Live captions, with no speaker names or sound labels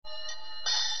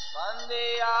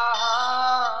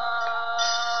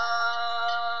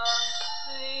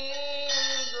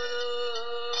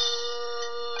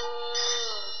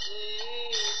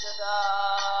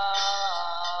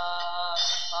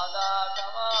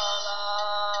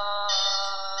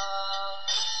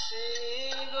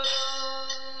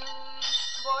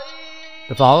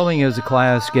The following is a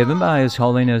class given by His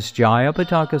Holiness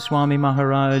Jayapataka Swami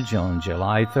Maharaj on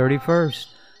July 31st,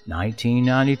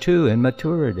 1992 in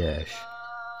Mathurādeśa.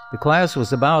 The class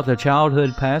was about the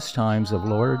childhood pastimes of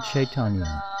Lord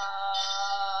Caitanya.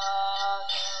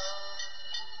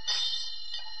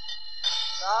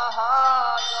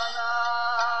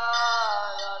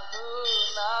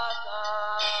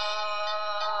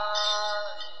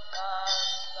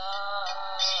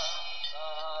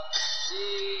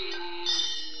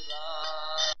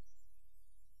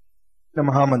 The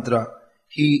Mahamantra.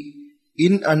 He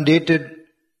inundated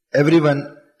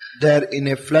everyone there in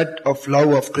a flood of love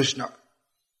of Krishna.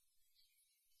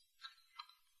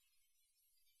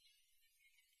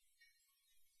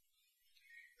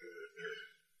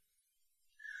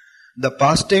 The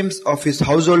pastimes of his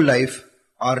household life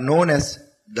are known as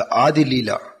the Adi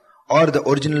Leela or the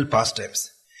original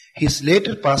pastimes. His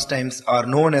later pastimes are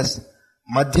known as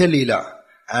Madhya Leela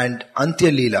and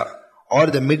Antya Leela, or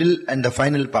the middle and the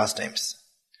final pastimes.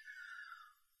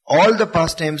 All the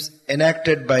pastimes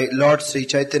enacted by Lord Sri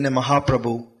Chaitanya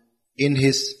Mahaprabhu in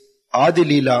his Adi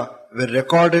Leela were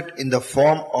recorded in the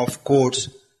form of quotes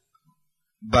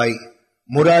by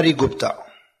Murari Gupta.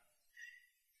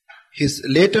 His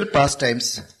later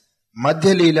pastimes,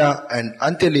 Madhya Leela and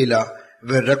Antya Leela,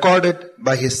 were recorded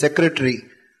by his secretary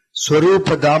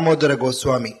Swarupa Damodara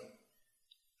Goswami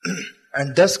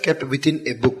and thus kept within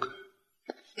a book.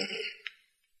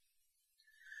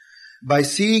 By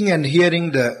seeing and hearing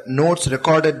the notes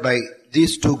recorded by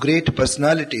these two great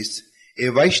personalities, a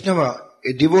Vaishnava,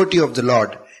 a devotee of the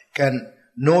Lord, can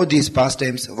know these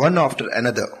pastimes one after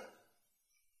another.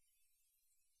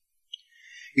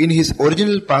 In his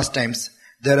original pastimes,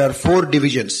 there are 4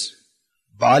 divisions: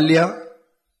 Balya,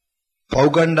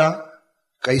 Pauganda,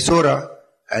 Kaisora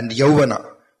and Yauvana,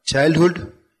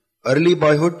 childhood, early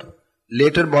boyhood,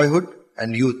 later boyhood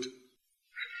and youth.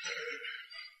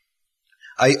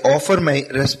 I offer my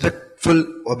respectful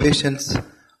obeisance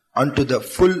unto the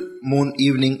full moon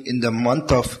evening in the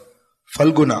month of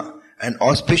Falguna, an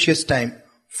auspicious time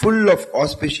full of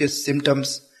auspicious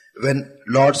symptoms, when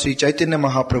Lord Sri Chaitanya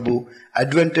Mahaprabhu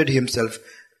advented himself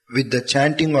with the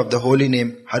chanting of the holy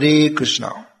name Hare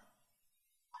Krishna.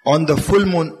 On the full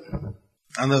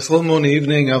moon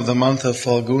evening of the month of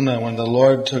Falguna, when the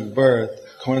Lord took birth,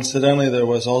 coincidentally there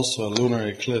was also a lunar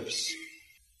eclipse.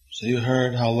 So you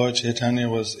heard how Lord Chaitanya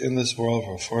was in this world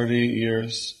for 40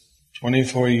 years,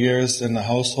 24 years in the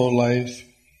household life,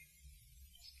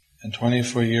 and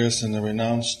 24 years in the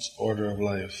renounced order of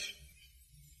life.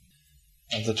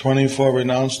 Of the 24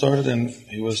 renounced order, then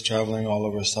he was traveling all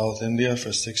over South India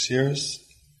for 6 years,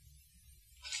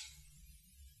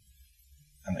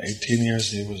 and 18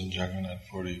 years he was in Jagannath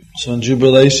Puri. So in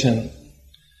jubilation,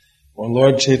 when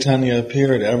Lord Chaitanya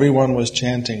appeared, everyone was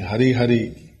chanting Hari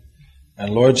Hari.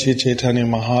 And Lord Sri Chaitanya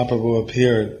Mahaprabhu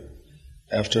appeared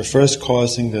after first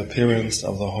causing the appearance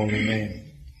of the holy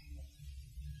name.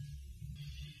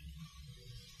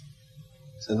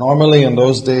 So normally in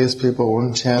those days people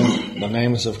wouldn't chant the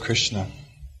names of Krishna.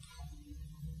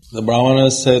 The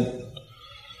Brahmanas said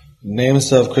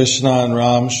names of Krishna and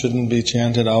Ram shouldn't be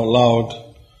chanted out loud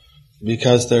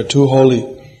because they're too holy.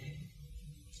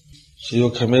 So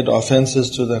you'll commit offenses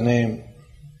to the name.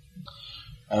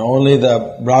 And only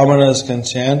the Brahmanas can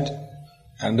chant,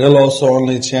 and they'll also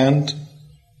only chant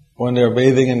when they're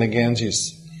bathing in the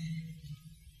Ganges.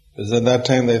 Because at that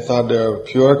time they thought they were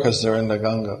pure because they're in the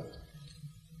Ganga.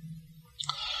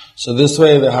 So this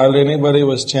way hardly anybody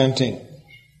was chanting.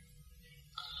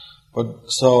 But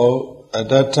so at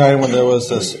that time when there was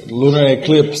this lunar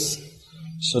eclipse,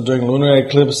 so during lunar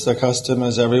eclipse the custom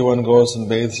is everyone goes and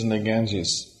bathes in the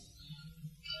Ganges.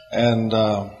 And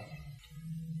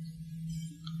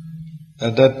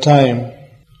at that time,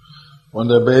 when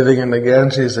they're bathing in the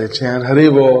Ganges, they chant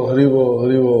Haribol, Haribol,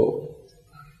 Haribol,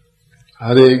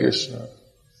 Hare Krishna,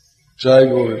 Jai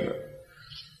Govinda.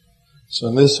 So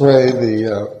in this way,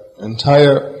 the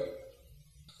entire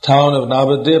town of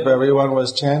Navadip, everyone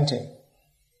was chanting.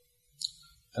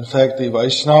 In fact, the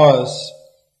Vaishnavas,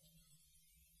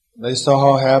 they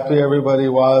saw how happy everybody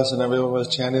was and everyone was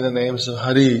chanting the names of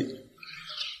Hari.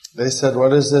 They said,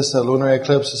 what is this? A lunar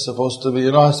eclipse is supposed to be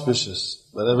inauspicious.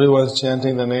 But everyone's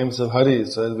chanting the names of Hari,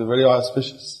 so it'll be very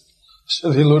auspicious.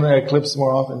 Should be lunar eclipse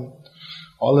more often.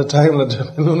 All the time let there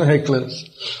be lunar eclipse.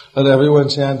 But everyone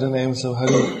chant the names of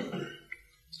Hari.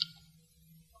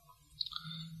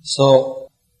 So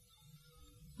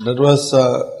that was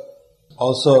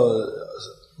also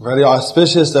very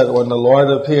auspicious that when the Lord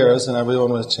appears and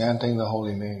everyone was chanting the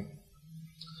holy name.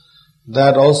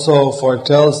 That also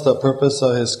foretells the purpose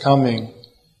of His coming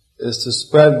is to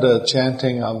spread the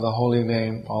chanting of the holy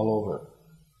name all over.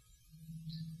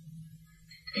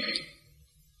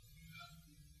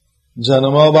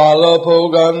 Janama bala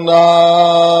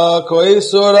poganda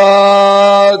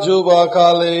koisura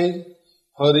jubakale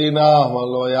harinama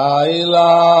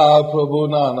loyaila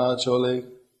prabhunana chole.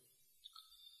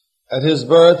 At His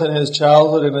birth and His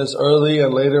childhood, in His early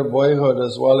and later boyhood,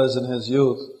 as well as in His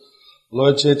youth,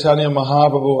 Lord Chaitanya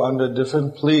Mahaprabhu, under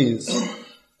different pleas,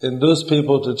 induced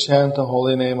people to chant the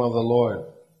holy name of the Lord,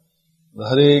 the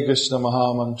Hare Krishna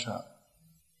Maha Mantra.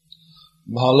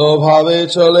 Bhalo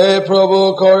bhave chole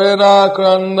Prabhu korena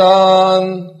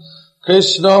krandan,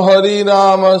 Krishna Hari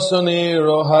Nama suni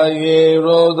rohaye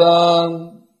rodan.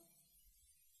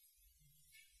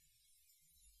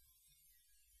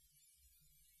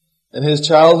 In his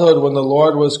childhood, when the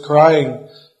Lord was crying,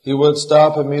 he would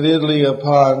stop immediately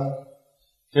upon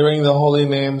hearing the holy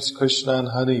names Krishna and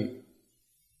Hari.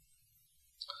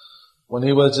 When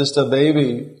he was just a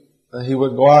baby, he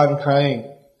would go on crying,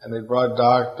 and they brought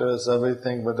doctors,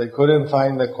 everything, but they couldn't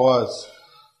find the cause.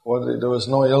 There was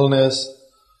no illness.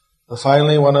 So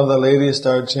finally, one of the ladies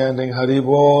started chanting, Hari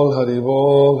Bol, Hari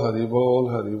Bol, Hari Bol,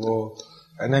 Hari Bol.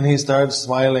 And then he started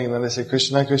smiling, and then they said,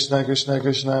 Krishna, Krishna, Krishna,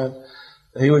 Krishna.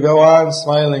 He would go on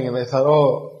smiling, and they thought,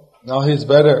 oh, now he's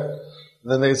better.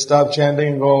 Then they'd stop chanting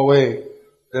and go away.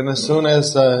 Then as soon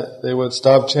as they would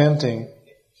stop chanting,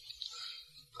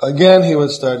 again he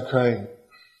would start crying.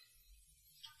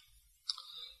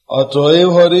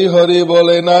 Atoev Hari Hari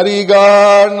Bole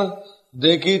Narigan,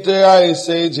 Dekite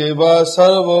Aise Jeba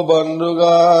Sarvo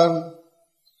Bandhugan.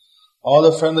 All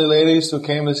the friendly ladies who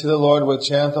came to see the Lord would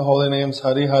chant the holy names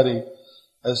Hari Hari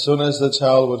as soon as the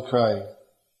child would cry.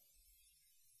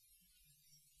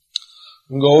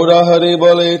 Gaura Hari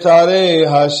Bole Tare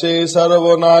Hashe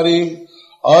Sarvo Nari,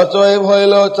 Atoev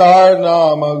Hoilo Tar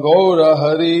Nama Gaura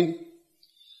Hari.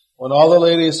 When all the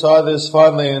ladies saw this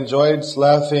fun, they enjoyed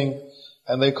laughing,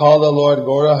 and they called the Lord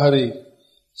Gaura Hari.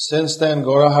 Since then,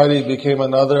 Gaura Hari became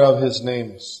another of his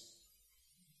names.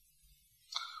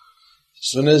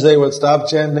 As soon as they would stop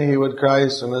chanting, he would cry.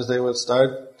 As soon as they would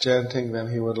start chanting,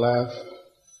 then he would laugh.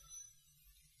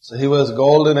 So he was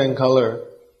golden in color,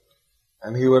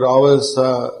 and he would always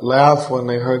laugh when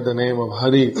they heard the name of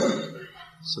Hari.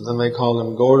 So then they called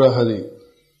him Gaura Hari,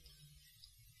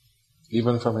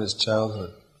 even from his childhood.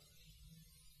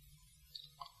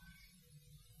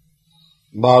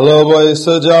 Balo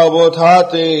boisa javot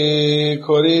hate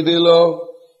kori dilo,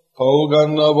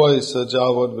 Pauganna boisa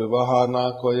javot vivaha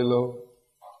na koilo.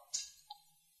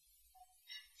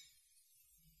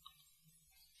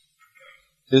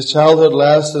 His childhood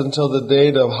lasted until the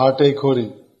date of Hate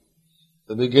Kori,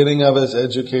 the beginning of his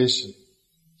education.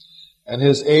 And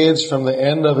his age from the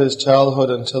end of his childhood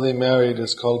until he married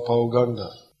is called Pauganda.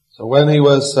 So when he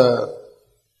was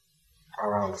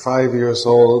around 5 years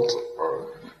old,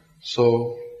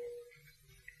 so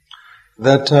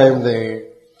that time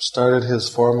they started his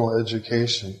formal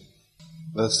education.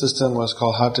 The system was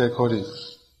called Hate Kori.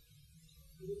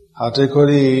 Hate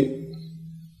Kori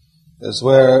is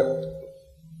where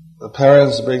the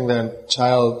parents bring their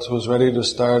child who's ready to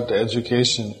start the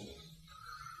education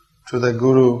to the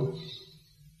guru,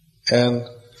 and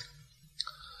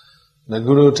the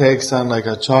guru takes on like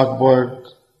a chalkboard,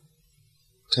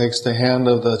 takes the hand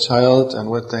of the child, and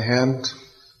with the hand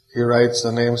he writes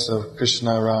the names of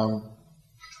Krishna, Ram.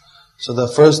 So the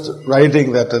first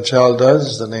writing that the child does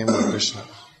is the name of Krishna.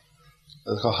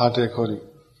 That's called Hate Kori.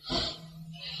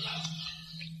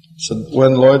 So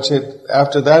when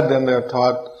after that, then they're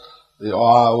taught the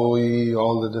A, O, E,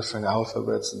 all the different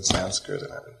alphabets in Sanskrit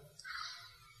and everything.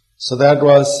 So that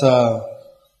was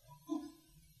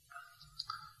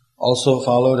also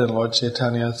followed in Lord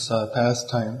Chaitanya's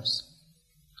pastimes.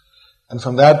 And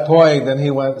from that point, then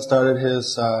he started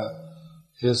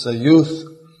his youth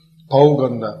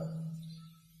Pauganda,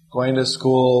 going to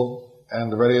school,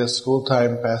 and the various school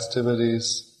time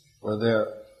festivities were there,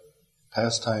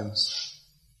 pastimes.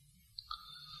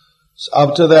 So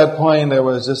up to that point, there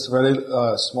was just very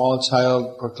small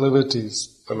child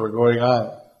proclivities that were going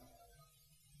on.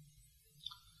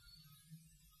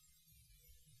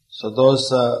 So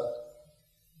those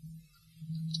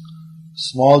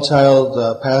small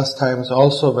child pastimes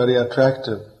also very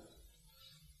attractive.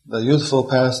 The youthful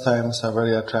pastimes are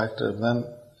very attractive. Then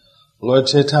Lord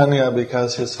Chaitanya,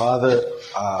 because his father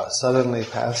suddenly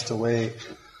passed away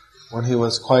when he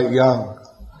was quite young,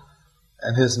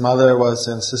 And his mother was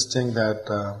insisting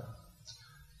that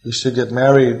he should get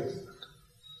married.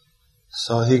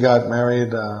 So he got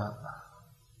married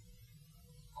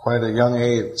quite a young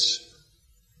age.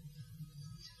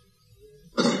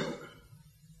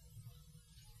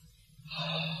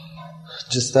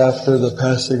 Just after the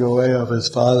passing away of his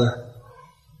father.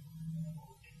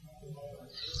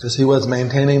 Because he was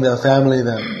maintaining the family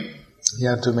then. He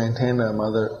had to maintain their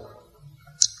mother.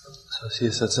 So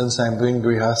she said, since I'm doing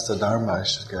Grihastha Dharma, I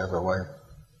should have a wife.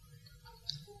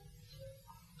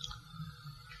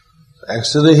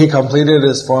 Actually, he completed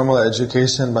his formal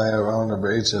education by around the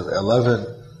age of 11.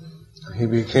 He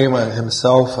became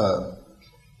himself a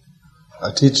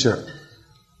teacher.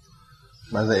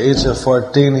 By the age of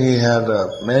 14, he had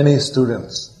many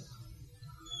students.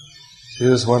 He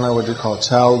was one of what you call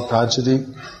child prodigy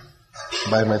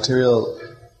by material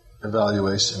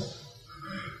evaluation.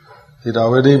 He'd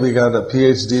already begun a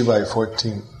PhD by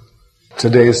 14,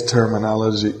 today's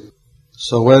terminology.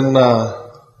 So when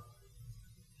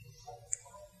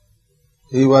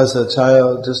he was a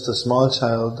child, just a small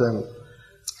child, and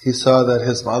he saw that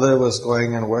his mother was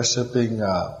going and worshipping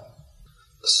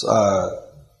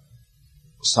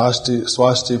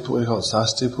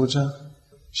Shashti Puja?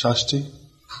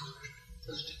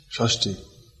 Shashti.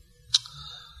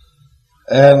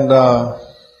 And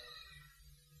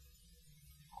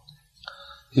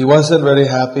he wasn't very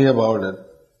happy about it.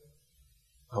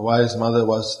 Why his mother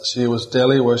she was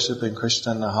daily worshipping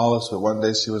Krishna in the house, but one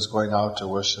day she was going out to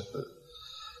worship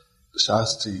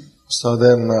Shasti. So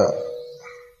then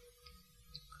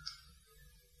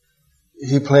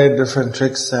he played different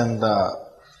tricks and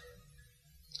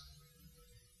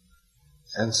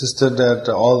insisted that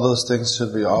all those things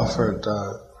should be offered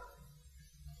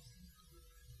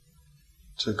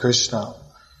to Krishna.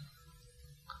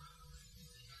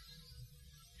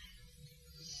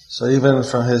 So even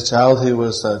from his child he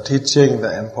was teaching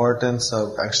the importance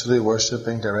of actually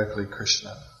worshipping directly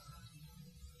Krishna.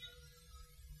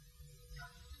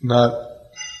 Not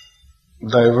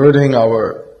diverting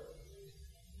our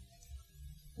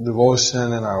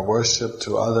devotion and our worship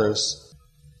to others.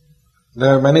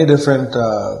 There are many different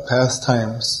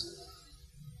pastimes.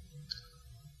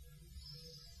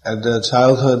 At the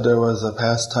childhood there was a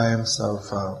pastimes of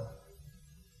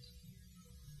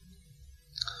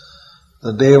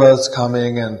the Devas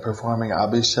coming and performing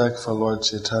Abhishek for Lord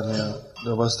Caitanya.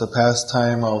 There was the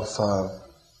pastime of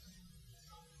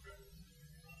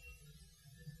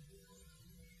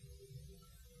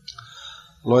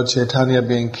Lord Caitanya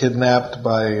being kidnapped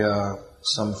by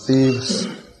some thieves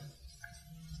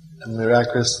and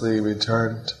miraculously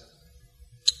returned.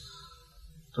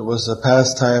 There was the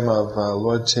pastime of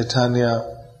Lord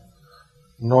Caitanya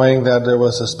knowing that there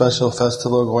was a special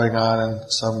festival going on in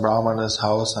some Brahmana's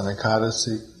house on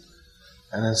Ekadasi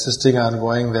and insisting on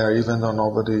going there even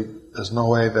though there's no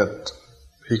way that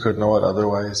he could know it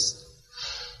otherwise.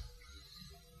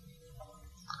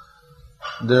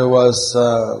 There was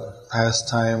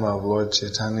pastime of Lord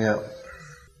Caitanya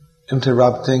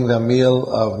interrupting the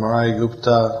meal of Marai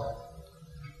Gupta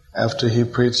after he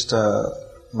preached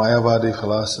Mayavadi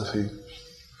philosophy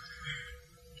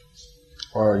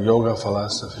or yoga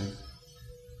philosophy.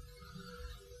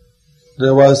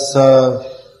 There was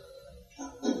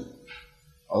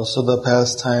also the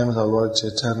pastimes of Lord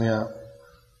Caitanya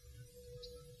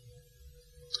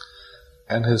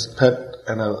and his pet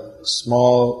and a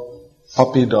small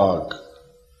puppy dog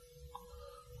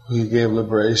who he gave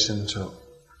liberation to.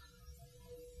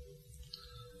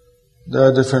 There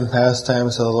are different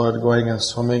pastimes of the Lord going and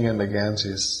swimming in the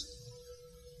Ganges,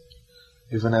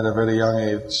 even at a very young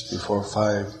age, before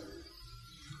 5.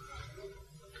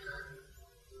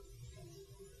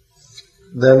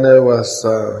 Then there was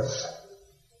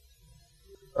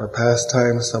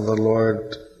pastimes of the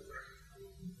Lord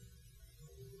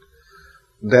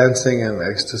dancing in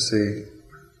ecstasy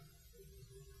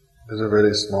at a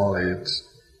very small age.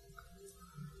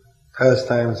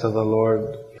 Pastimes of the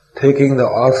Lord taking the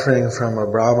offering from a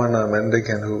Brahmana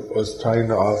mendicant who was trying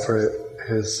to offer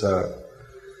his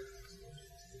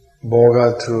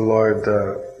bhoga to Lord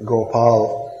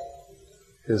Gopal,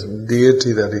 his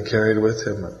deity that he carried with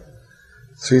him.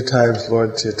 3 times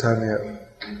Lord Caitanya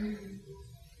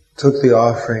took the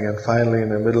offering and finally in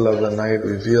the middle of the night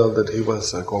revealed that he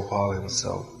was Gopal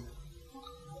himself.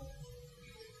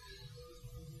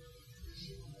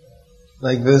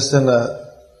 Like this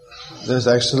there's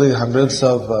actually hundreds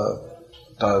of,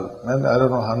 I don't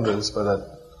know hundreds, but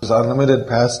there's unlimited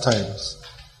pastimes,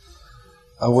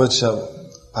 of which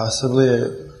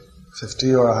possibly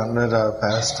 50 or 100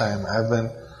 pastime have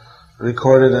been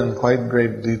recorded in quite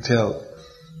great detail,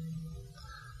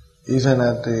 even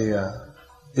at the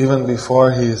even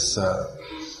before he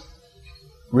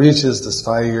reaches this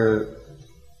 5-year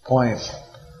point,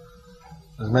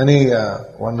 many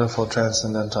wonderful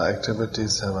transcendental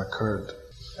activities have occurred.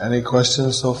 Any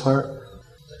questions so far?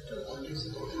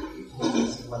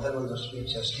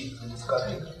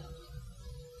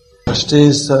 Shashti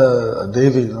is a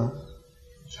Devi, no?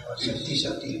 It's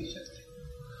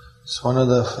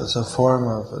it's a form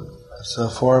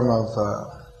of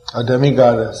a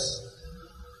demigoddess.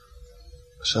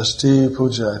 Shashti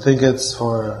Puja. I think it's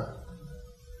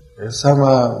some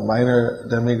minor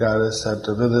demigoddess that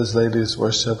the village ladies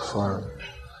worship for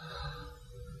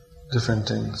different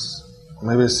things.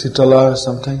 Maybe Sitala or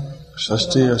something?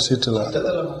 Shashti or Sitala.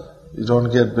 You don't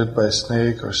get bit by a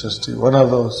snake or Shashti. One of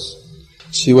those.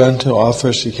 She went to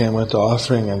offer, she came with the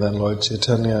offering, and then Lord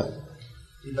Caitanya...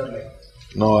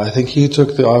 No, I think he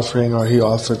took the offering or he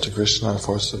offered to Krishna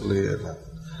forcibly and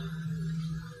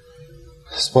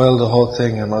spoiled the whole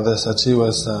thing, and Mother Sachi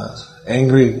was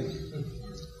angry,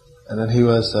 and then he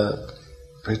was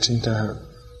preaching to her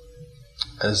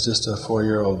as just a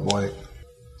 4-year-old boy.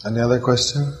 Any other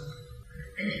question?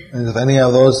 And if any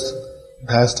of those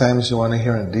pastimes you want to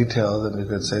hear in detail, then you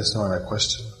could say so in a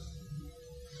question.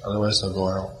 Otherwise I'll go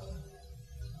out.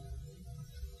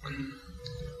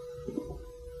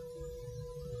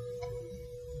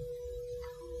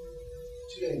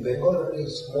 In Bengal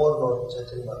it's more Lord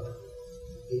Chaitanya.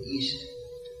 In east,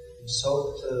 in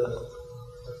south,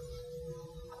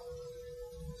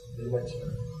 very much.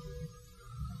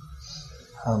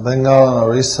 Bengal and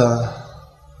Orissa,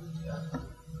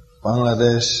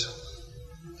 Bangladesh,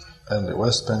 and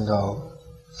West Bengal,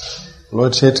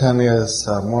 Lord Chaitanya is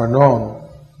more known.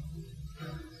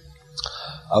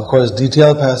 Of course,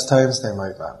 detailed pastimes they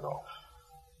might not know.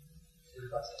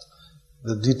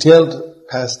 The detailed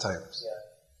pastimes,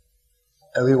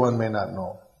 everyone may not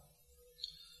know.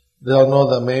 They'll know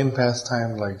the main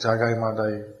pastime like Jagai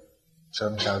Madai,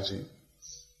 Chankaji.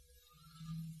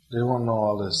 They won't know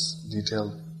all this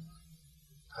detailed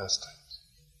pastimes.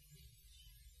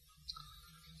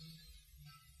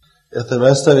 If the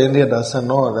rest of India doesn't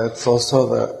know, that's also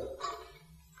the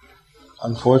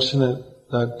unfortunate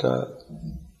that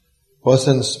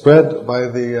wasn't spread by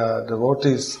the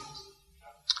devotees,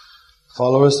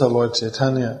 followers of Lord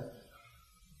Chaitanya.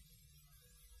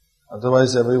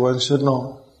 Otherwise everyone should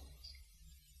know.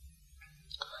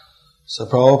 So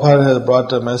Prabhupada has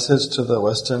brought a message to the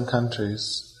Western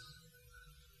countries.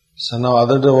 So now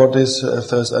other devotees, if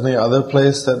there's any other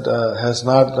place that has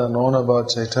not known about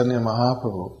Chaitanya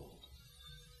Mahaprabhu,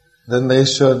 then they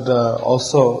should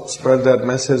also spread that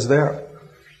message there.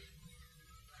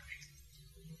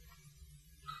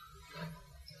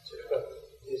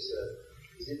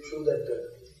 Is it true that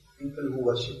people who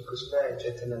worship Krishna and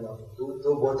Chaitanya Mahaprabhu,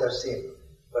 though both are same,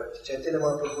 but Chaitanya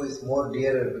Mahaprabhu is more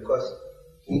dearer because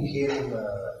he came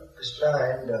Krishna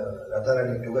and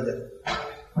Radharani together.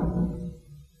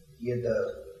 He had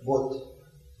both.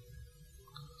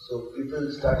 So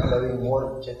people start loving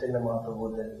more Chaitanya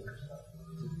Mahaprabhu than Krishna.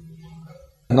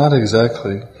 Not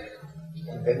exactly.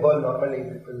 In Bengal, normally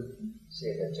people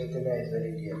say that Chaitanya is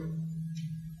very dear.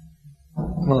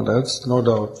 No, that's no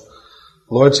doubt.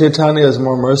 Lord Chaitanya is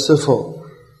more merciful.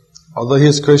 Although he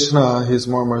is Krishna, he is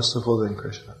more merciful than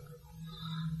Krishna.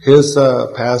 His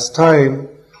pastime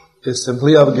is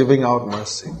simply of giving out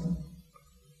mercy.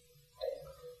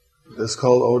 It's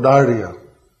called Audarya.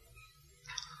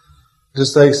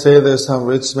 Just like say there's some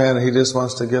rich man, he just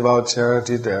wants to give out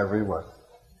charity to everyone.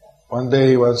 One day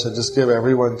he wants to just give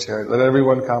everyone charity. Let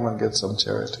everyone come and get some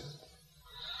charity.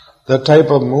 That type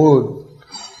of mood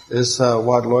is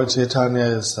what Lord Chaitanya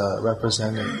is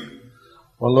representing.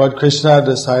 When Lord Krishna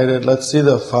decided, let's see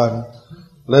the fun,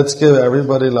 let's give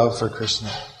everybody love for Krishna.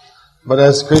 But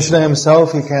as Krishna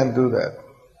himself, he can't do that.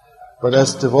 But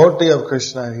as devotee of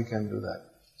Krishna, he can do that.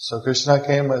 So Krishna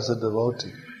came as a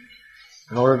devotee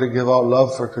in order to give out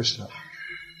love for Krishna.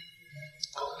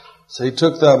 So he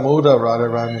took the mood of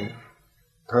Radharani.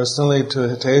 Personally,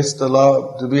 to taste the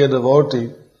love, to be a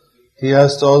devotee, he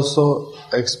has to also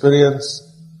experience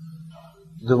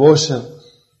devotion.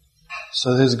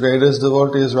 So his greatest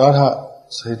devotee is Radha.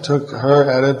 So he took her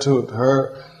attitude,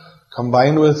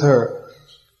 combined with her,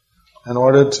 in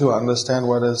order to understand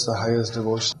what is the highest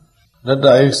devotion. That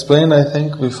I explained, I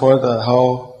think, before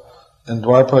how in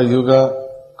Dwapara Yuga,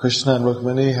 Krishna and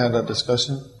Rukmini had a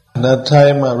discussion. At that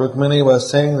time, Rukmini was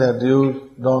saying that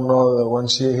you don't know that when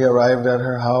he arrived at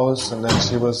her house and then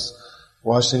she was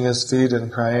washing his feet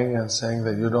and crying and saying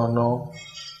that you don't know.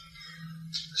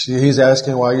 He's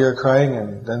asking why you're crying,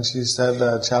 and then she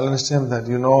said, challenged him that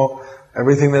you know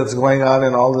everything that's going on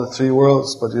in all the three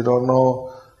worlds, but you don't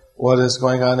know what is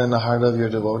going on in the heart of your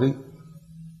devotee?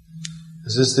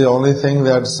 Is this the only thing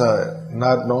that's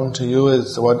not known to you,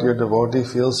 is what your devotee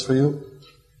feels for you?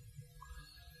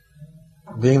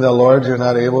 Being the Lord, you're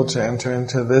not able to enter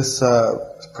into this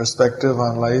perspective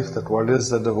on life, that what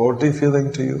is the devotee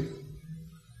feeling to you?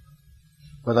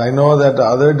 But I know that the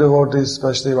other devotees,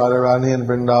 especially Radharani and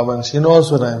Vrindavan, she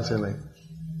knows what I'm feeling.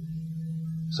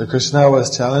 So Krishna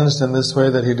was challenged in this way,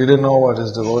 that he didn't know what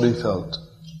his devotee felt.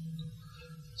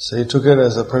 So he took it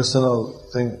as a personal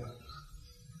thing.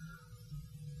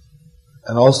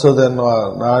 And also then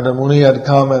Narada Muni had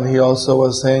come, and he also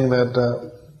was saying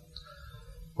that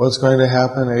what's going to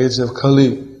happen in the age of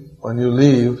Kali, when you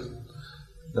leave,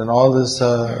 then all this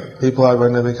people are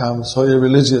going to become so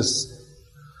irreligious.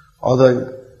 All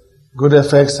the good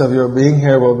effects of your being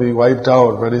here will be wiped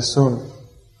out very soon.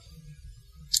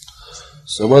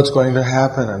 So what's going to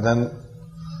happen? And then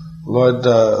Lord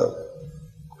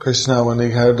Krishna, when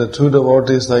he had the two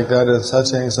devotees like that in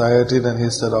such anxiety, then he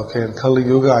said, okay, in Kali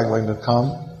Yuga I'm going to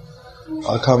come.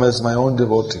 I'll come as my own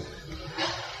devotee.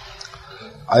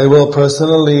 I will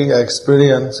personally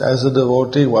experience as a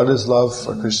devotee what is love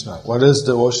for Krishna, what is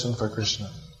devotion for Krishna.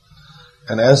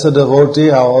 And as a devotee,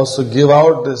 I'll also give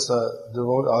out this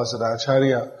as an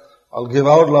acharya, I'll give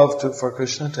out love for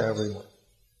Krishna to everyone.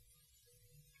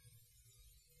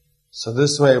 So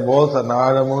this way, both the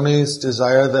Narada Muni's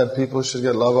desire that people should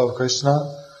get love of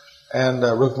Krishna, and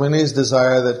Rukmini's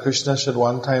desire that Krishna should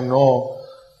one time know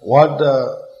what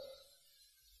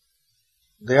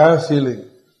they are feeling.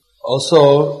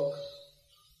 Also,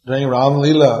 during Ram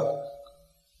Leela,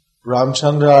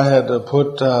 Ramchandra had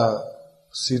put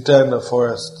Sita in the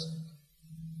forest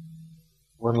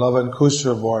when Lava and Kush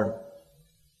were born.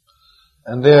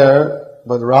 And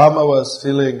but Rama was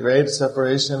feeling great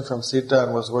separation from Sita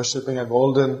and was worshipping a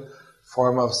golden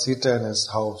form of Sita in his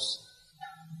house,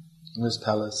 in his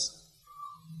palace.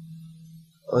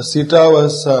 Sita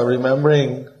was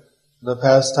remembering the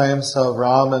pastimes of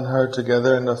Ram and her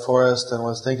together in the forest, and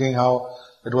was thinking how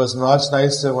it was much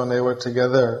nicer when they were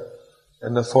together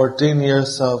in the 14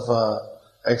 years of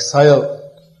exile.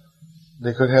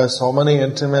 They could have so many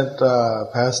intimate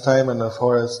pastime in the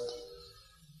forest.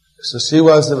 So she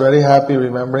was very happy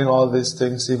remembering all these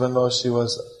things, even though she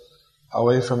was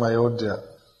away from Ayodhya.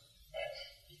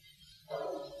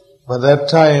 But that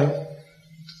time,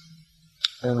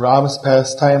 in Ram's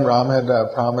pastime, Ram had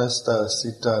promised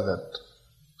Sita that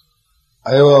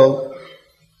I will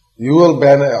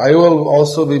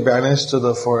also be banished to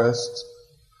the forest,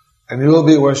 and you will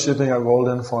be worshipping a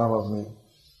golden form of me.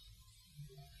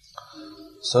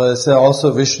 So it's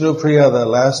also Vishnu Priya, the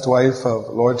last wife of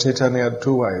Lord Chaitanya, had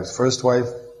two wives. First wife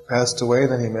passed away,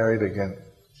 then he married again.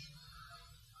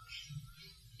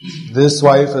 This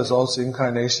wife is also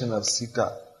incarnation of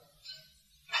Sita.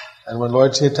 And when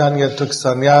Lord Chaitanya took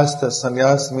sannyas, that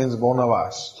sannyas means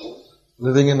bonavash,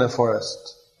 living in the forest.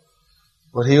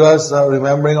 But he was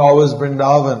remembering always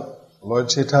Vrindavan. Lord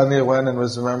Chaitanya went and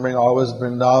was remembering always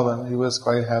Vrindavan. He was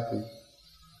quite happy.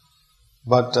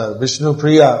 But Vishnu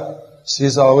Priya,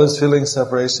 she's always feeling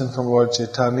separation from Lord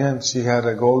Chaitanya, and she had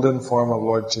a golden form of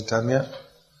Lord Chaitanya,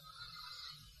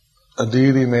 a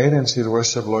deity made, and she'd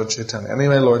worship Lord Chaitanya.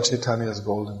 Anyway, Lord Chaitanya is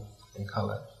golden in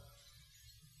color.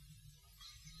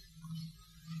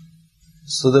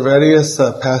 So the various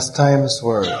pastimes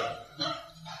were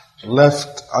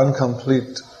left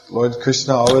incomplete. Lord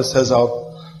Krishna always says,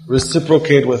 I'll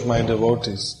reciprocate with my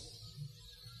devotees.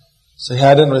 So he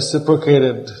hadn't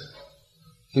reciprocated.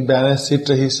 He banished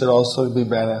Sita, he should also be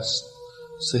banished.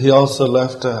 So he also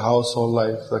left a household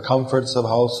life, the comforts of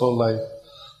household life,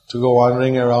 to go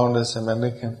wandering around as a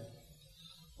mendicant.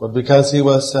 But because he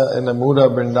was in the mood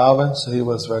of Vrindavan, so he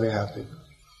was very happy,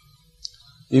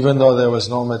 even though there was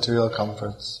no material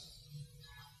comforts.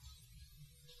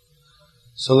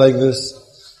 So like this,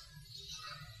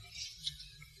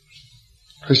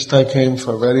 Krishna came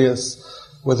for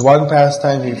with one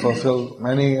pastime he fulfilled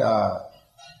many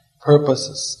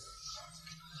purposes.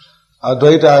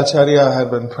 Advaita Acharya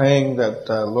had been praying that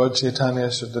Lord Chaitanya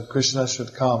that Krishna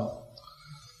should come,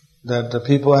 that the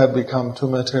people had become too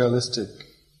materialistic.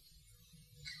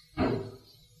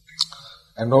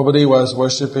 And nobody was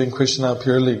worshipping Krishna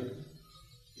purely.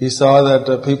 He saw that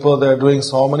the people, they're doing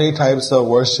so many types of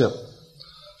worship.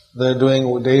 They're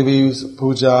doing Devi's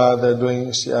puja, they're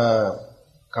doing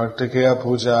Kartikeya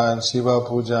puja and Shiva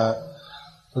puja.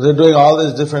 They're doing all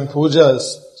these different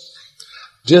pujas,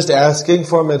 just asking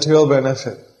for material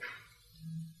benefit.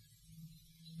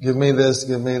 Give me this,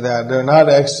 give me that. They're not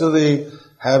actually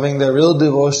having the real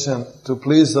devotion to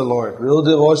please the Lord. Real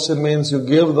devotion means you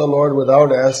give the Lord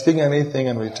without asking anything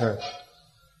in return.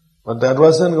 But that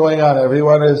wasn't going on.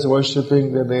 Everyone is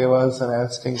worshipping the devas and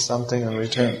asking something in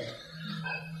return.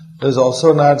 There's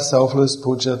also not selfless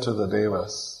puja to the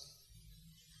devas,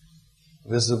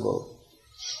 visible.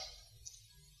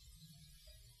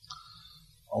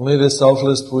 Only the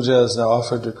selfless puja is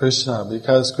offered to Krishna,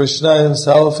 because Krishna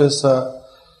himself is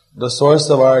the source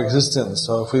of our existence.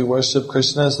 So if we worship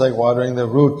Krishna, it's like watering the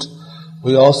root.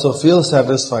 We also feel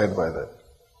satisfied by that.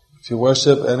 If you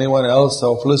worship anyone else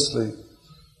selflessly,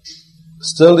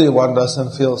 still one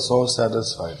doesn't feel so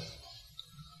satisfied.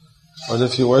 But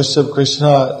if you worship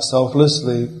Krishna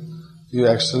selflessly, you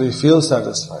actually feel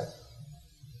satisfied.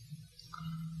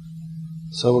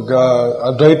 So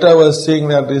Advaita was seeing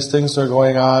that these things were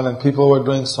going on and people were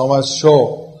doing so much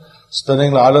show,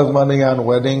 spending a lot of money on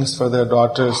weddings for their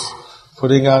daughters,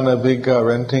 putting on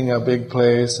renting a big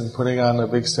place and putting on a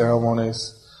big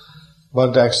ceremonies.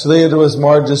 But actually it was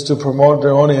more just to promote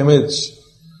their own image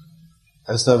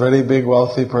as a very big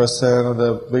wealthy person or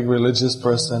the big religious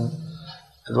person.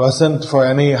 It wasn't for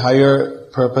any higher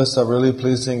purpose of really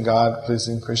pleasing God,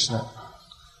 pleasing Krishna.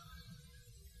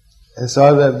 I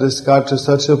saw that this got to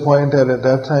such a point that at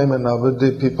that time in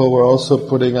Navadvip people were also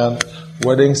putting on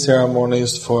wedding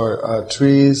ceremonies for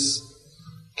trees,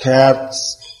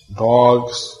 cats,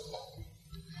 dogs,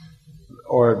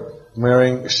 or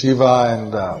marrying Shiva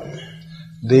and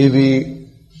Devi,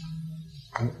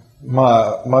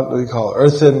 what we call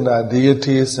earthen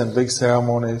deities and big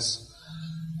ceremonies.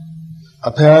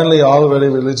 Apparently all very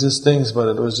religious things, but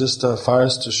it was just a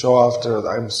farce to show off that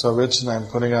I'm so rich and I'm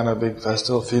putting on a big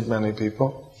festival, feed many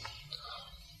people.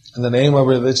 In the name of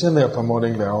religion, they're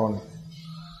promoting their own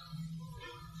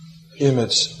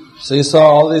image. So you saw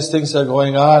all these things are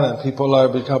going on and people are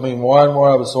becoming more and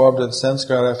more absorbed in sense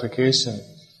gratification.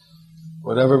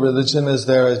 Whatever religion is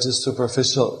there is just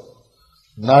superficial.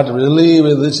 Not really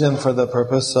religion for the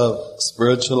purpose of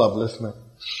spiritual upliftment.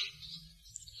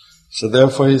 So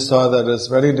therefore he saw that it's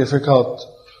very difficult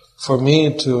for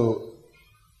me to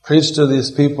preach to these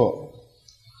people.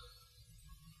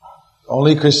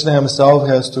 Only Krishna himself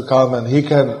has to come and he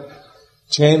can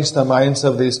change the minds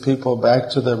of these people back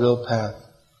to the real path.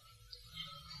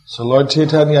 So Lord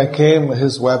Caitanya came,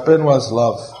 his weapon was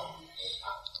love.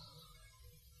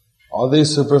 All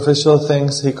these superficial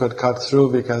things he could cut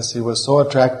through because he was so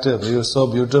attractive, he was so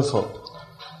beautiful.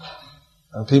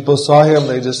 And people saw him,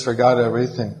 they just forgot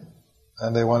everything.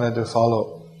 And they wanted to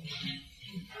follow.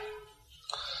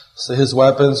 So his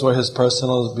weapons were his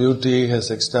personal beauty, his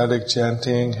ecstatic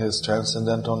chanting, his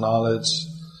transcendental knowledge.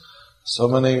 So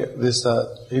many,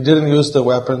 he didn't use the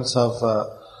weapons of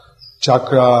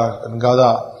chakra and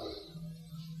gada.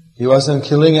 He wasn't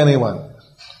killing anyone.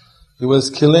 He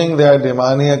was killing their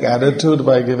demoniac attitude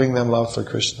by giving them love for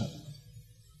Krishna.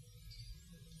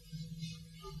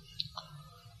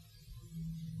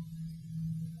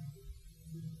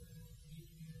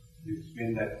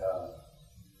 In that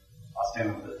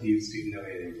pastime of the thieves taking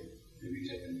away the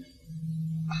vision.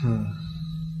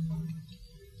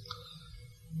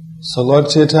 So Lord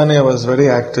Caitanya was very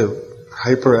active,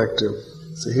 hyperactive.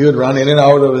 So he would run in and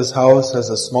out of his house as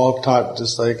a small tot,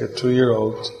 just like a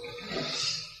 2-year-old.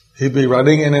 He'd be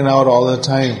running in and out all the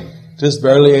time, just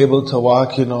barely able to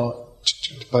walk,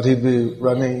 but he'd be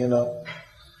running,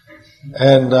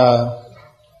 And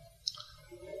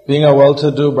being a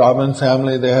well-to-do Brahmin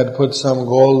family, they had put some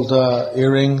gold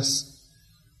earrings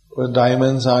with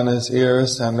diamonds on his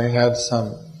ears, and they had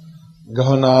some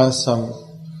gahanas,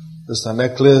 just a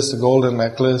necklace, a golden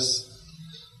necklace.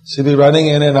 So he'd be running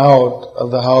in and out of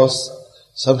the house.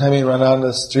 Sometimes he'd run on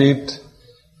the street.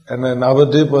 And then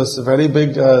Navadvip was a very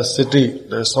big city.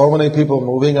 There's so many people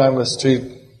moving on the street.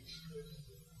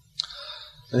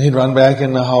 And he'd run back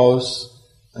in the house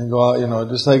and go out,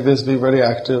 just like this, be very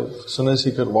active. As soon as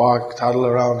he could walk, toddle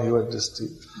around, he would just be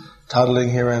toddling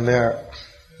here and there.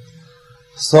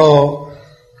 So,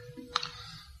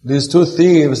 these two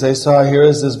thieves, they saw, here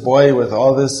is this boy with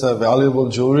all this valuable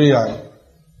jewelry on.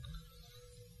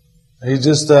 He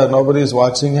just, nobody's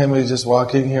watching him, he's just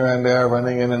walking here and there,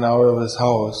 running in and out of his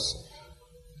house.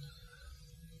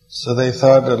 So they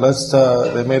thought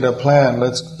that they made a plan,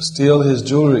 let's steal his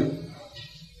jewelry.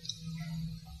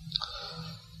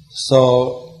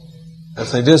 So,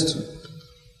 if they just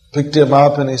picked him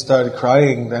up and he started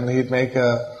crying, then he'd make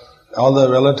all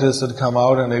the relatives would come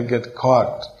out and they'd get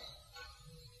caught.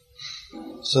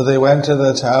 So they went to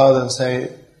the child and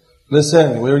say,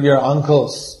 listen, we're your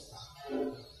uncles.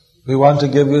 We want to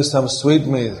give you some sweet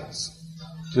meals.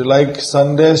 If you like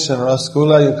sandesh and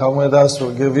rasgulla, you come with us,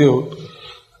 we'll give you.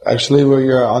 Actually, we're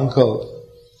your uncle.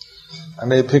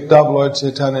 And they picked up Lord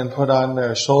Caitanya and put on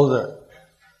their shoulder.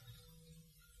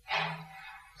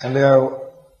 And they are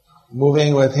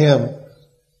moving with him.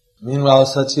 Meanwhile,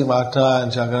 Sachi Mata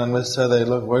and Jagannath Mishra, they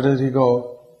looked, where did he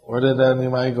go? Where did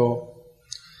Nimai go?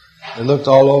 They looked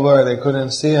all over, they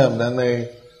couldn't see him. Then they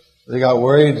got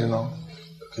worried,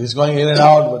 He's going in and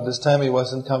out, but this time he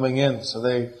wasn't coming in. So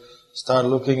they started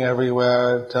looking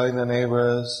everywhere, telling the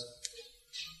neighbors.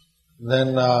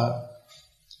 Then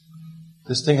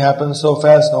this thing happened so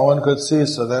fast, no one could see.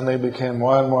 So then they became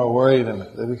more and more worried, and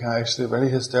they became actually very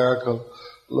hysterical,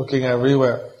 looking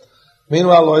everywhere.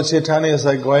 Meanwhile, Lord Chaitanya is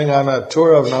like going on a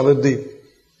tour of Navadvip.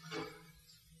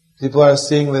 People are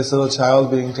seeing this little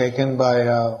child being taken by,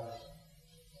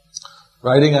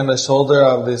 riding on the shoulder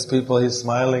of these people. He's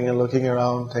smiling and looking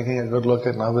around, taking a good look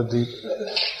at Navadvip.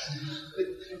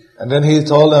 And then he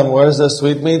told them, where's the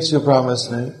sweetmeats you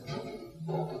promised me?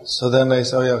 So then they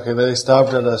said, okay, they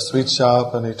stopped at a sweet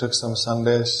shop and he took some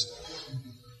sandesh.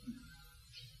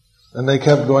 Then they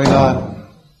kept going on.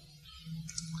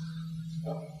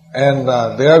 And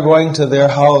they are going to their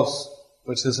house,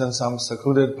 which is in some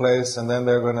secluded place, and then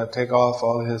they're going to take off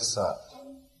all his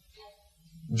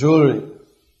jewelry.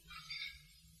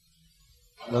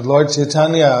 But Lord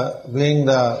Chaitanya, being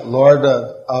the Lord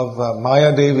of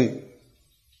Maya Devi,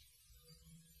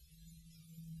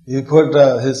 he put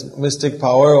his mystic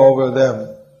power over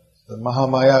them. The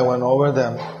Mahamaya went over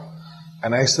them.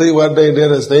 And actually what they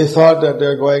did is they thought that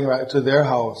they're going right to their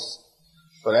house.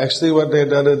 But actually what they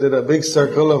did a big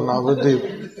circle of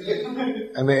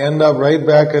Navadvip. And they end up right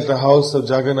back at the house of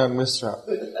Jagannath Mishra.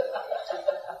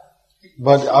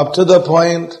 But up to the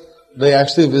point, they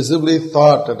actually visibly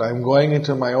thought that I'm going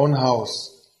into my own house.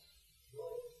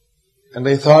 And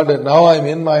they thought that now I'm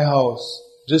in my house.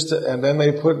 And then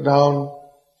they put down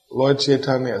Lord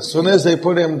Chaitanya. As soon as they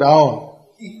put him down,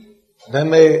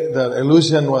 then the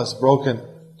illusion was broken.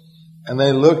 And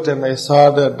they looked and they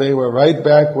saw that they were right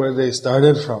back where they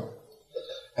started from.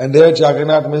 And there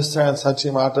Jagannath Mishra and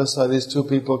Sachi Mata saw these two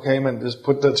people came and just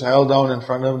put the child down in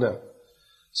front of them.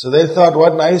 So they thought,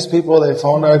 what nice people, they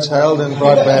found our child and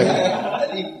brought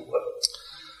back.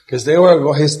 Because they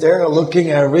were hysterical, looking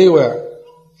everywhere.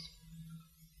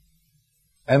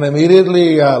 And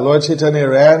immediately Lord Chaitanya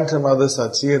ran to Mother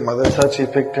Sachi, and Mother Sachi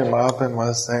picked him up and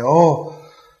was saying,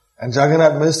 and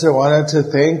Jagannath Mishra wanted to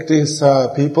thank these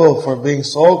people for being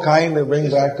so kind to bring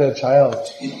back their child.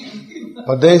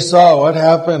 But they saw what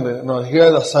happened.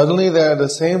 Suddenly they're at the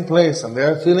same place and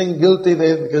they're feeling guilty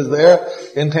because their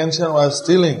intention was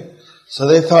stealing. So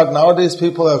they thought, now these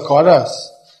people have caught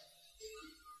us.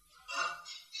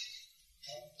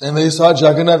 And they saw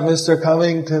Jagannath Mishra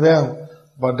coming to them.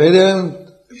 But they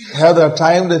didn't have the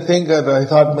time to think that they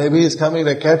thought maybe he's coming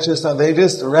to catch us. And they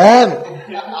just ran.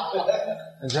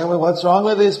 And Jagannath, what's wrong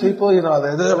with these people?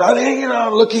 They're running,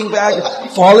 looking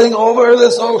back, falling over. They're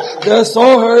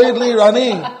so hurriedly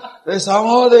running.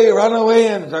 They run away.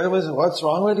 And Jagannath said, what's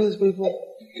wrong with these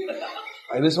people?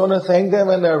 I just want to thank them,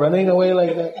 and they're running away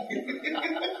like that.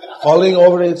 Falling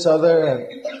over each other. And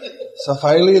so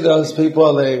finally those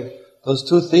people, those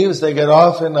two thieves, they get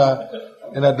off in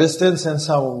a distance in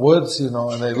some woods,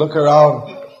 and they look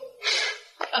around.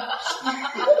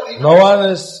 No one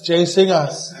is chasing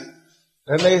us.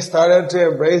 Then they started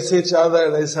to embrace each other.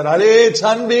 They said, Hare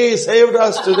Chandi saved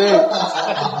us today.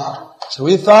 So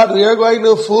we thought we were going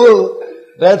to fool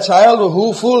that child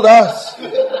who fooled us.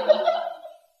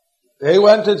 They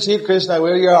went to cheat Krishna.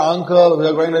 We're your uncle. We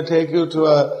are going to take you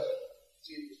to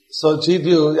cheat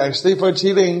you. Actually for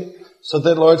cheating. So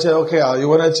then Lord said, okay, you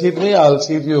want to cheat me? I'll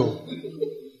cheat you.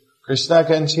 Krishna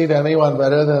can cheat anyone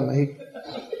better than he.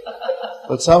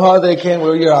 But somehow they came,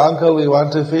 we're your uncle, we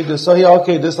want to feed you. So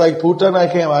just like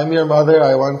Putana came, I'm your mother,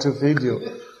 I want to feed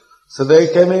you. So they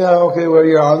came in, okay, we're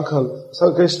your uncle.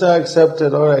 So Krishna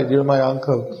accepted, alright, you're my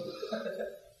uncle.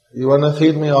 You want to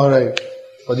feed me, alright.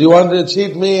 But you want to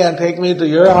cheat me and take me to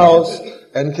your house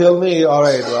and kill me,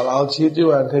 alright, well I'll cheat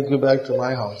you and take you back to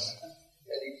my house.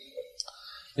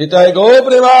 Nitai go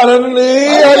Premanandi.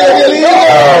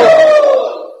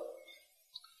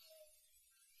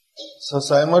 So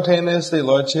simultaneously,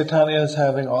 Lord Chaitanya is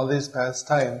having all these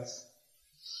pastimes.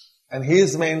 And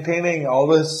he's maintaining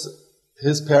always,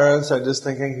 his parents are just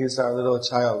thinking he's our little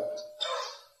child.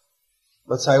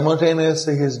 But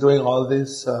simultaneously, he's doing all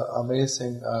these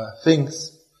amazing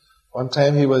things. One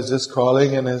time he was just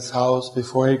crawling in his house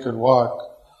before he could walk.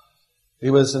 He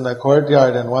was in the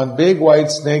courtyard and one big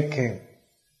white snake came.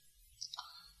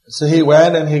 So he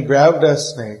went and he grabbed that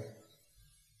snake.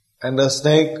 And the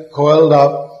snake coiled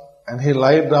up. And he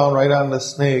lied down right on the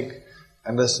snake.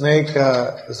 And the snake,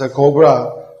 is a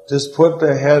cobra, just put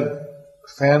the head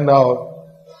fanned out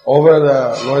over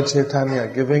the Lord Chaitanya,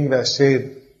 giving the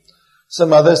shade.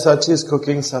 Some mother Sachi's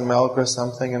cooking some milk or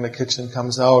something in the kitchen,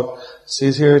 comes out,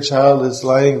 sees here a child is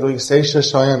lying doing Sesha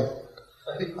Shayan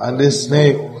on this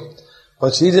snake.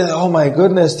 But she said, oh my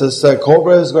goodness, this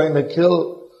cobra is going to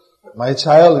kill my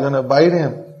child, going to bite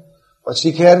him. But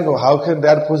she can't go. How can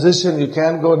that position, you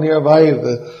can't go nearby. It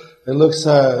looks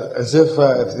as if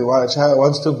the child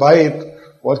wants to bite,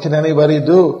 what can anybody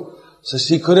do? So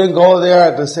she couldn't go there.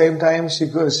 At the same time, she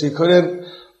couldn't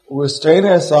restrain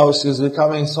herself. She was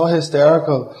becoming so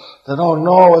hysterical that, oh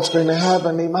no, what's going to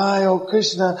happen? Nimai, oh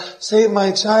Krishna, save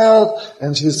my child.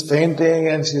 And she's fainting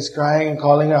and she's crying and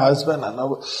calling her husband. I don't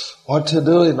know what to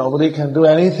do. Nobody can do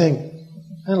anything.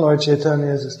 And Lord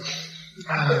Caitanya is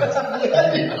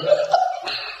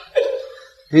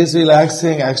he's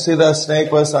relaxing. Actually, the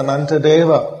snake was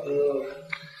Anantadeva.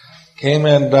 Came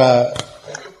and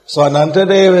so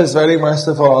Anantadeva is very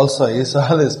merciful also. He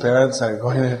saw his parents are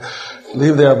going to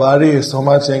leave their body, so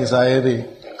much anxiety.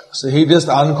 So he just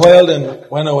uncoiled and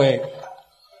went away.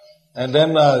 And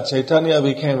then Caitanya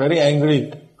became very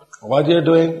angry. What you're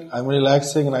doing? I'm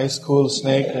relaxing, nice cool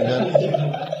snake. And then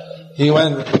he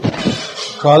went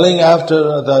crawling after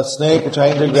the snake,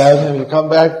 trying to grab him. You come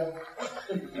back.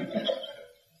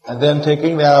 And then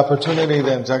taking the opportunity,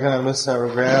 then Jagannath Mishra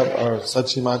grabbed, or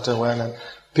Sachimata went and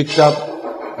picked up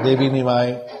Devi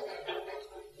Nimai.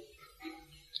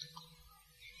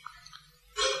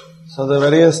 So the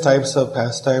various types of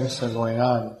pastimes are going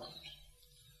on.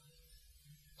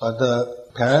 But the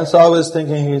parents are always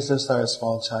thinking he's just our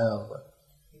small child. But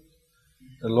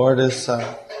the Lord is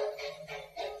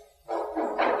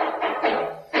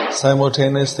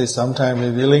simultaneously sometimes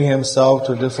revealing Himself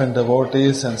to different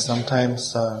devotees and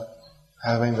sometimes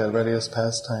having the various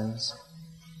pastimes.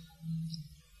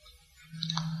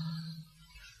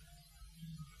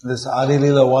 This Adi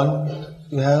Lila 1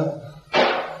 you have?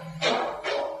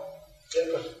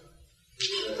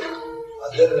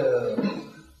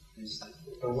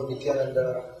 Prabhu Nityananda,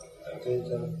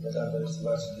 Vedanta,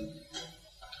 Sivasadi,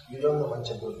 you don't know much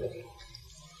about that.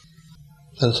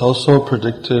 It's also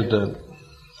predicted that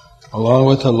along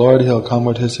with the Lord, He'll come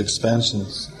with His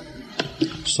expansions.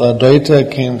 So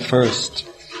Advaita came first.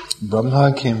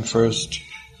 Brahma came first.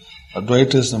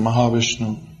 Advaita is the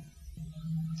Mahavishnu.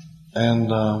 And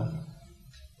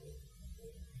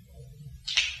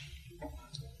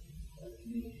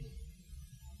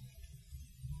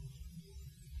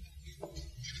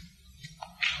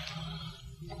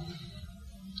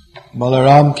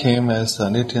Balaram came as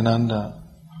Nityananda.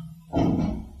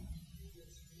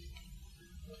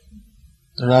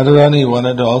 Radharani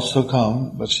wanted to also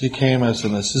come, but she came as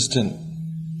an assistant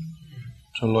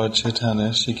to Lord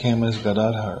Chaitanya. She came as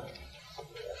Gadadhar.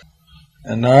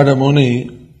 And Narada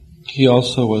Muni, he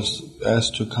also was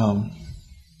asked to come.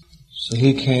 So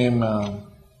he came as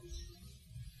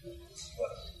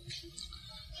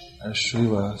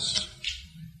Srivas.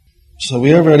 So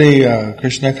we are very,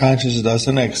 Krishna consciousness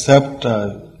doesn't accept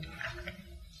that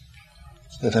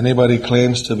anybody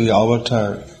claims to be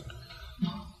avatar,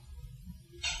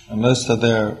 unless that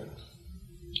they're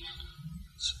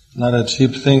not a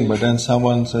cheap thing. But then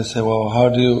they say, well, how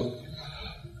do you,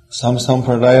 some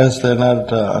sampradayas, they're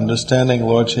not understanding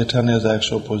Lord Chaitanya's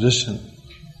actual position.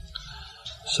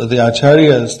 So the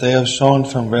acharyas, they have shown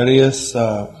from various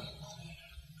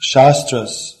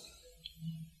shastras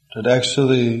that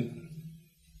actually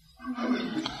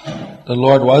the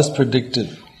Lord was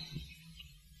predicted,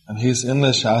 and He's in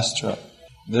the Shastra,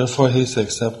 therefore He's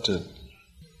accepted.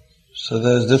 So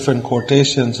there's different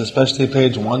quotations, especially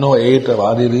page 108 of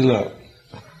Adi Lila.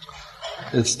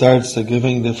 It starts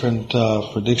giving different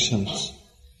predictions.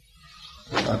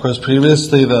 Of course,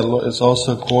 previously it's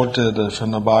also quoted from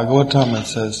the Bhagavatam. It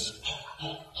says,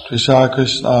 Trisha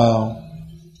Krishna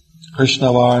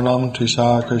Varnam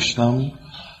Trisha Krishnam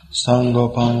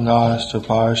Sangopangastra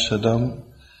Parshadam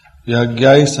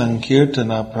Yagyai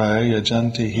Sankirtana Praya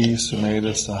Yajanti Hi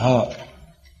Sumeda Saha.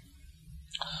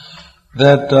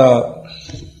 That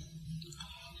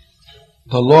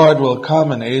the Lord will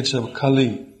come in age of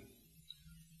Kali,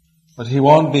 but He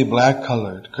won't be black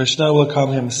colored. Krishna will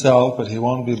come Himself, but He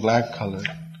won't be black colored.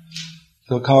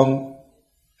 He'll come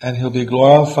and He'll be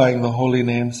glorifying the holy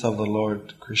names of the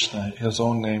Lord Krishna, His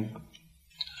own name.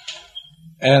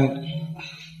 And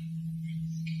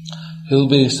He'll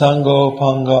be Sango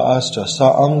Panga Astra.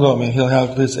 Sa-anga means He'll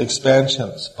have His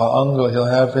expansions. Pa-anga, He'll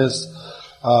have His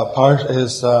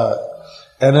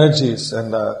energies,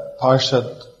 and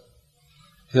Parshad,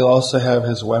 He'll also have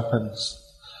His weapons.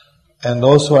 And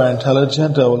those who are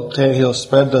intelligent, He'll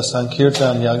spread the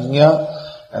Sankirtan Yajna,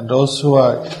 and those who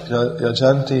are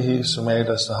Yajanti Hi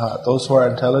Sumeda Saha, those who are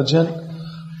intelligent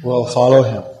will follow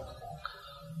Him.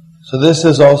 So this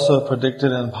is also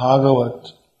predicted in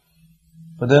Bhagavat.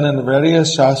 But then in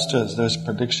various Shastras there's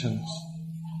predictions.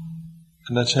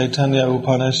 In the Caitanya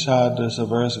Upanishad there's a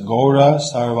verse, Gaura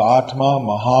Sarvatma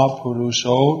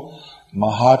Mahapurusho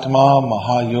Mahatma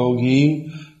Mahayogi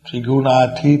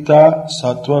Trigunatita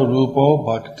Sattva Rupo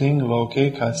Bhakting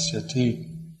Loke Kasyati.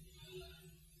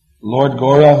 Lord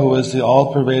Gaura, who is the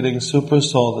all-pervading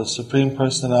Supersoul, the Supreme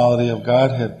Personality of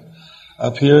Godhead,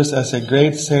 appears as a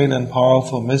great saint and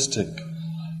powerful mystic,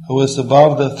 who is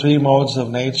above the three modes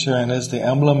of nature and is the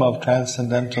emblem of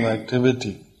transcendental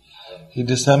activity. He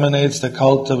disseminates the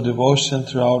cult of devotion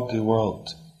throughout the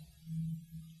world.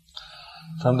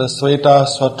 From the Sveta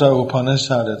Swata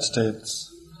Upanishad it states,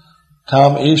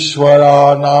 Tam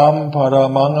Ishwaranam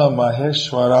Paramanga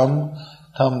Maheshwaram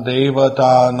Tam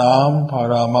Devatanam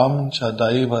Paramam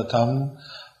Chadaivatam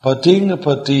Pating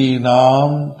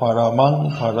Patinam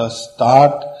Paramang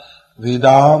Parastat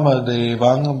Vidama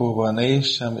Devang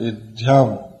Bhuvanesham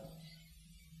Idhyam.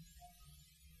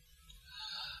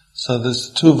 So there's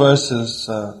two verses.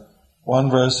 One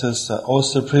verse is, O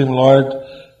Supreme Lord,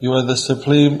 you are the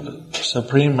Supreme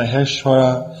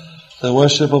Maheshwara, the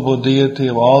worshipable deity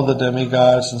of all the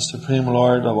demigods and Supreme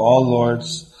Lord of all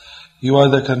lords. You are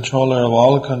the controller of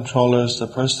all controllers, the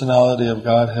personality of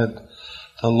Godhead,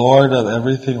 the Lord of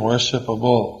everything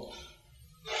worshipable.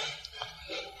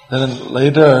 Then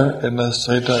later in the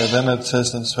Sveta, then it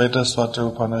says in Sveta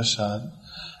Swata Upanishad,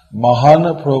 Mahan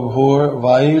Prabhur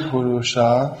Vai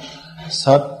Purusha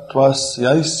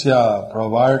Sattvasyasya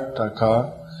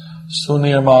Pravartaka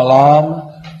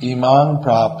Sunirmalam Imang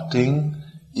Prapting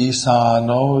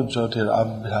Isano Jyotir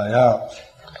Abhyaya.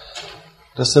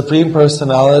 The Supreme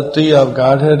Personality of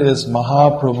Godhead is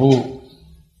Mahaprabhu,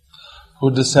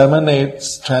 who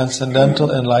disseminates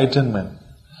transcendental enlightenment.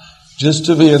 Just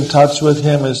to be in touch with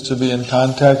Him is to be in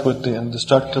contact with the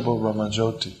indestructible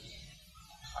Brahmajyoti.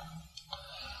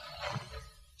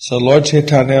 So Lord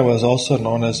Caitanya was also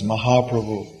known as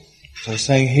Mahaprabhu. So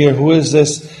saying here, who is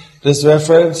this? This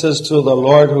reference is to the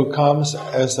Lord who comes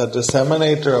as a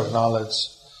disseminator of knowledge.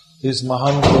 He's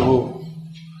Mahan Prabhu.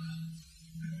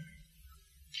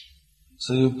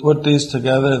 So you put these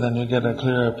together, then you get a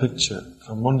clearer picture.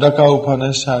 From Mundaka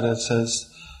Upanishad it says,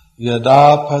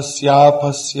 Yada pasya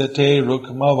pasyate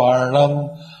rukma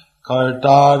varnam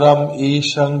kartaram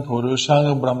ishang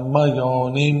purushang brahma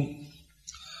yonim.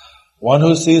 One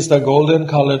who sees the golden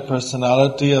colored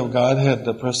personality of Godhead,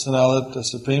 the personality, the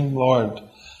Supreme Lord,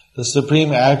 the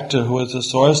Supreme Actor who is the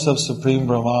source of Supreme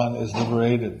Brahman is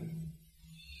liberated.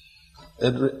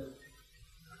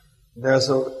 There's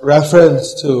a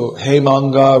reference to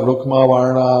Hemanga, Rukma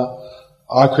Varna,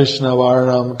 Akrishna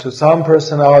Varnam, to some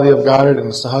personality of Godhead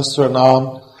in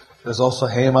Sahasranam. There's also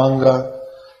Hemanga.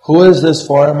 Who is this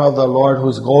form of the Lord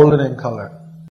who's golden in color?